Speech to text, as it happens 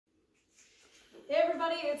Hey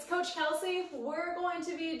everybody, it's Coach Kelsey. We're going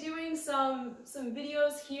to be doing some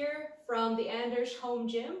videos here from the Anders Home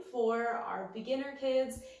Gym for our beginner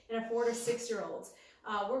kids and our 4 to 6 year olds.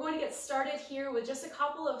 We're going to get started here with just a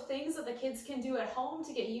couple of things that the kids can do at home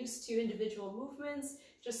to get used to individual movements,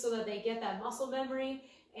 just so that they get that muscle memory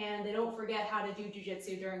and they don't forget how to do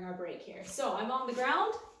jiu-jitsu during our break here. So I'm on the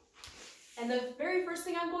ground, and the very first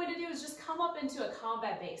thing I'm going to do is just come up into a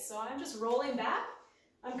combat base. So I'm just rolling back,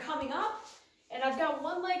 I'm coming up, and I've got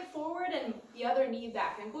one leg forward and the other knee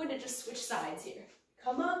back. I'm going to just switch sides here.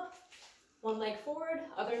 Come up, one leg forward,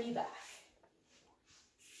 other knee back.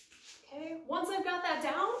 Okay, once I've got that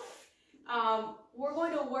down, we're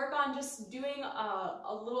going to work on just doing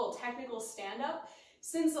a little technical stand-up.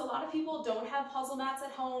 Since a lot of people don't have puzzle mats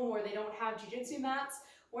at home or they don't have jiu-jitsu mats,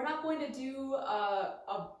 we're not going to do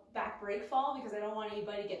a back break fall because I don't want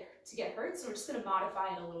anybody to get hurt, so we're just going to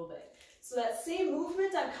modify it a little bit. So that same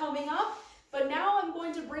movement, I'm coming up, but now I'm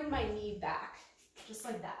going to bring my knee back, just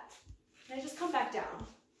like that. And I just come back down.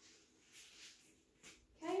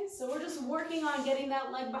 Okay, so we're just working on getting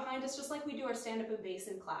that leg behind us, just like we do our stand-up and base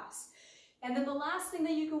in class. And then the last thing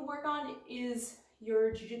that you can work on is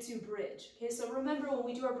your jiu-jitsu bridge. Okay, so remember when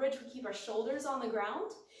we do our bridge, we keep our shoulders on the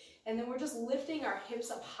ground, and then we're just lifting our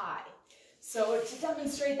hips up high. So to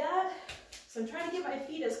demonstrate that, so I'm trying to get my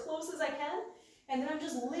feet as close as I can, and then I'm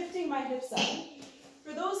just lifting my hips up.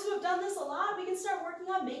 For those who have done this a lot, we can start working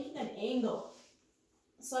on making an angle.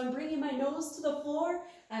 So I'm bringing my nose to the floor,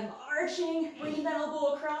 I'm arching, bringing that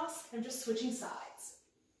elbow across, I'm just switching sides.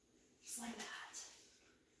 Just like that.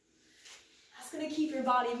 That's going to keep your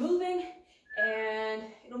body moving, and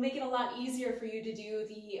it'll make it a lot easier for you to do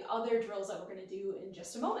the other drills that we're going to do in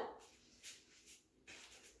just a moment.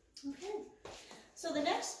 Okay. So the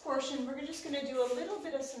next portion, we're just going to do a little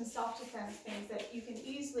bit of some self-defense things that you can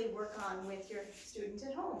easily work on with your student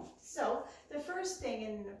at home. So the first thing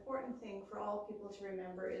and an important thing for all people to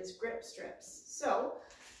remember is grip strips. So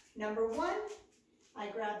number one,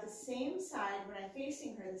 I grab the same side when I'm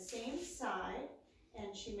facing her, the same side,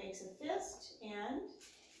 and she makes a fist and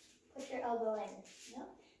put your elbow in. Yep.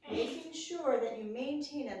 Making sure that you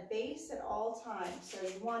maintain a base at all times. So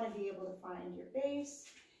you want to be able to find your base.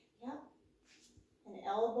 Yep. An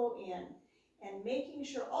elbow in, and making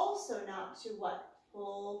sure also not to what?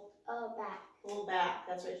 Pull back. Pull back.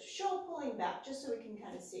 That's right. Show pulling back, just so we can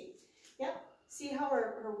kind of see. Yep. See how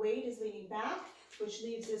her weight is leaning back, which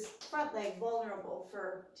leaves this front leg vulnerable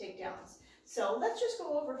for takedowns. So let's just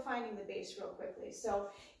go over finding the base real quickly.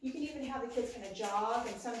 So you can even have the kids kind of jog,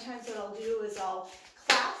 and sometimes what I'll do is I'll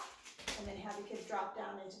clap and then have the kids drop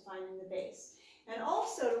down into finding the base. And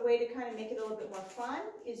also, the way to kind of make it a little bit more fun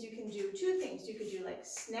is you can do two things. You could do like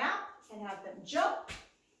snap and have them jump,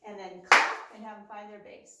 and then clap and have them find their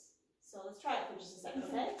base. So let's try it for just a second,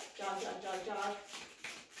 okay? Jog, jog, jog, jog.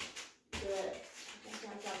 Good. Jog,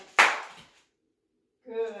 jog, jog.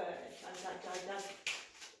 Good. Jog, jog, jog, jog.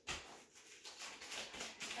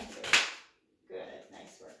 Good.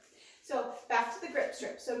 Nice work. So back to the grip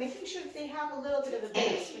strip. So making sure that they have a little bit of a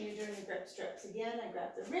base when you're doing the grip strips. Again, I grab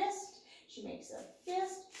the wrist. She makes a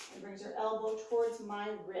fist and brings her elbow towards my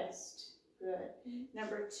wrist. Good.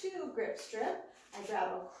 Number two grip strip, I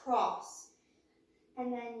grab a cross.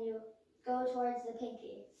 And then you go towards the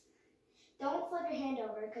pinky. Don't flip your hand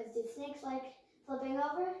over, because do snakes like flipping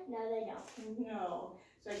over? No, they don't. No.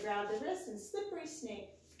 So I grab the wrist and slippery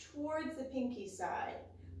snake towards the pinky side.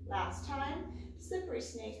 Last time, slippery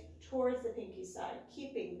snake towards the pinky side,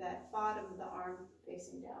 keeping that bottom of the arm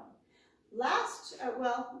facing down. Last,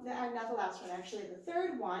 well, not the last one, actually, the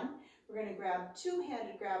third one, we're going to grab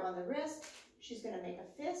two-handed grab on the wrist. She's going to make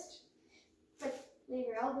a fist. But leave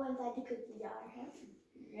your elbow inside the cookie jar.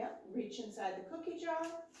 Yep, reach inside the cookie jar.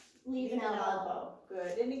 Leave an elbow.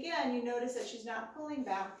 Good. And again, you notice that she's not pulling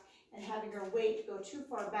back and having her weight go too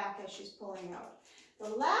far back as she's pulling out. The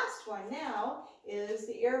last one now is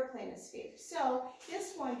the airplane escape. So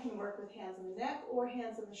this one can work with hands on the neck or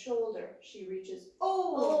hands on the shoulder. She reaches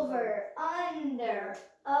over, under,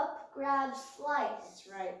 up, grab, slice. That's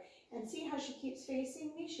right. And see how she keeps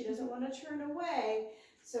facing me? She doesn't want to turn away.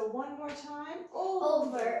 So one more time.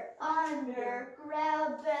 Over, under,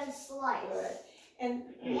 grab, and slice. Good. And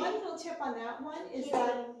one little tip on that one is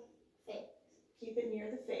keep it near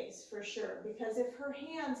the face, for sure. Because if her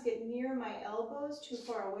hands get near my elbows, too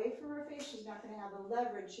far away from her face, she's not going to have the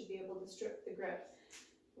leverage to be able to strip the grip.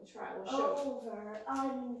 We'll try. We'll show. Over,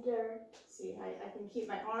 under. See, I can keep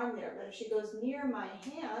my arm there, but if she goes near my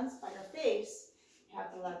hands by her face, I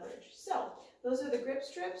have the leverage. So those are the grip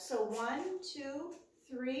strips. So 1, 2,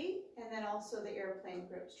 3, and then also the airplane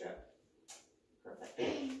grip strip. Perfect.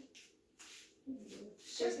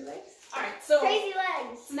 All right, So Crazy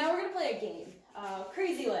legs. So now we're gonna play a game,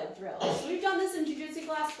 crazy leg drill. So we've done this in jiu-jitsu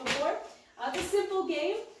class before. It's a simple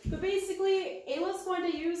game, but basically Ayla's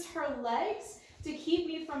going to use her legs to keep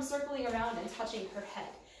me from circling around and touching her head.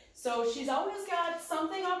 So she's always got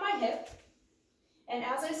something on my hip, and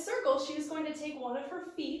as I circle, she's going to take one of her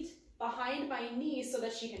feet behind my knee so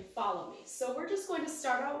that she can follow me. So we're just going to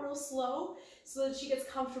start out real slow so that she gets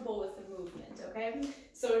comfortable with the movement, okay?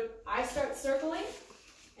 So I start circling,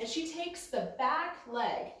 and she takes the back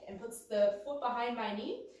leg and puts the foot behind my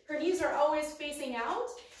knee. Her knees are always facing out,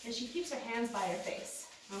 and she keeps her hands by her face,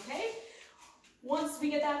 okay? Once we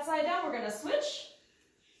get that side down, we're gonna switch.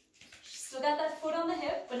 She's still got that foot on the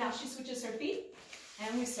hip, but now she switches her feet,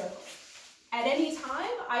 and we circle. At any time,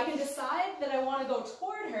 I can decide that I want to go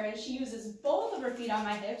toward her, and she uses both of her feet on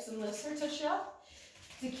my hips and lifts her tush up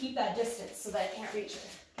to keep that distance so that I can't reach her,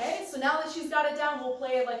 okay? So now that she's got it down, we'll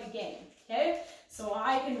play it like a game, okay? So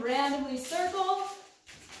I can randomly circle,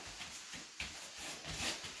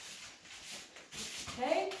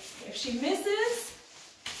 okay? If she misses,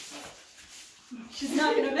 she's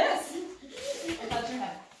not gonna miss. I'll touch her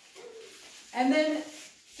head. And then,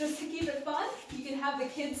 just to keep it fun, you can have the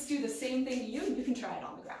kids do the same thing to you, and you can try it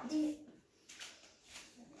on the ground.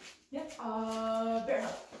 Yep, bear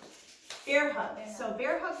hug. Bear hug. So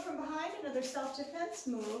bear hug from behind, another self-defense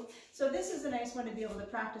move. So this is a nice one to be able to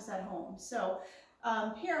practice at home. So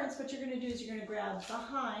parents, what you're going to do is you're going to grab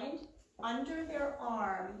behind, under their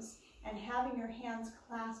arms, and having your hands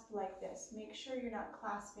clasped like this. Make sure you're not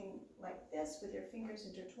clasping like this with your fingers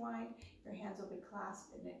intertwined. Your hands will be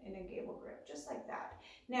clasped in a gable grip, just like that.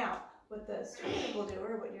 Now, what the student will do,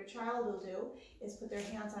 or what your child will do, is put their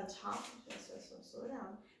hands on top, so slow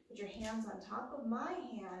down, put your hands on top of my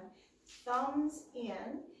hand, thumbs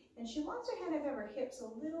in, and she wants to kind of have her hips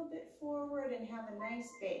a little bit forward and have a nice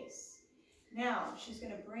base. Now, she's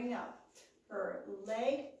going to bring up her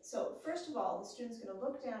leg. So first of all, the student's going to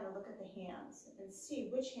look down and look at the hands and see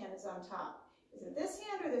which hand is on top. Is it this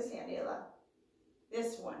hand or this hand, Ayla?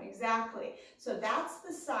 This one, exactly. So that's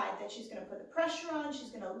the side that she's going to put the pressure on. She's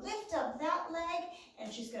going to lift up that leg,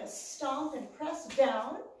 and she's going to stomp and press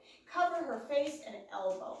down, cover her face and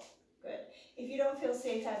elbow. Good. If you don't feel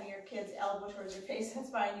safe having your kids elbow towards your face, that's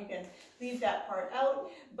fine. You can leave that part out,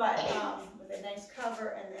 but with a nice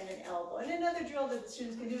cover and then an elbow. And another drill that the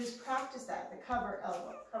students can do is practice that, the cover,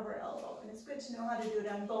 elbow. And it's good to know how to do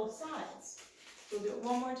it on both sides. We'll do it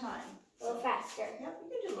one more time. A little faster. Yep, you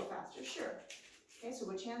can do a little faster, sure. Okay, so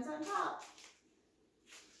which hand's on top?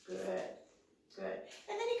 Good, good.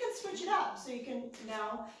 And then you can switch it up. So you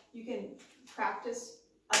can practice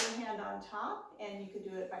other hand on top, and you could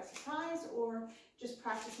do it by surprise, or just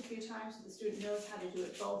practice a few times so the student knows how to do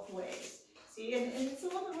it both ways. See, and it's a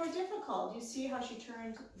little bit more difficult. You see how she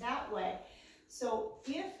turned that way. So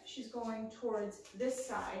if she's going towards this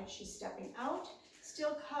side, she's stepping out,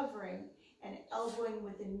 still covering, and elbowing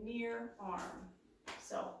with the near arm.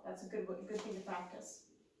 So that's a good thing to practice.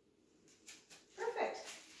 Perfect.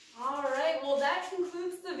 All right, well that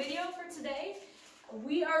concludes the video for today.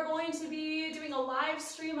 We are going to be doing a live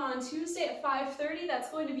stream on Tuesday at 5:30. That's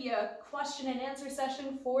going to be a question and answer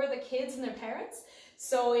session for the kids and their parents.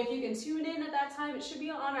 So if you can tune in at that time, it should be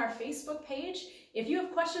on our Facebook page. If you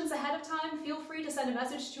have questions ahead of time, feel free to send a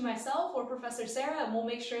message to myself or Professor Sarah, and we'll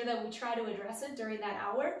make sure that we try to address it during that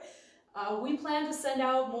hour. We plan to send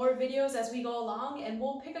out more videos as we go along, and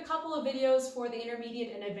we'll pick a couple of videos for the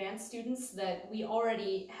intermediate and advanced students that we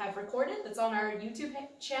already have recorded that's on our YouTube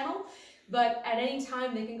channel. But at any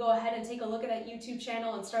time, they can go ahead and take a look at that YouTube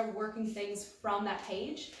channel and start working things from that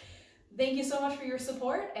page. Thank you so much for your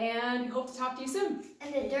support, and we hope to talk to you soon.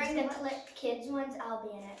 And then during the kids ones, I'll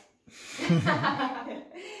be in it.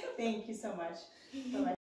 Thank you so much. Bye-bye.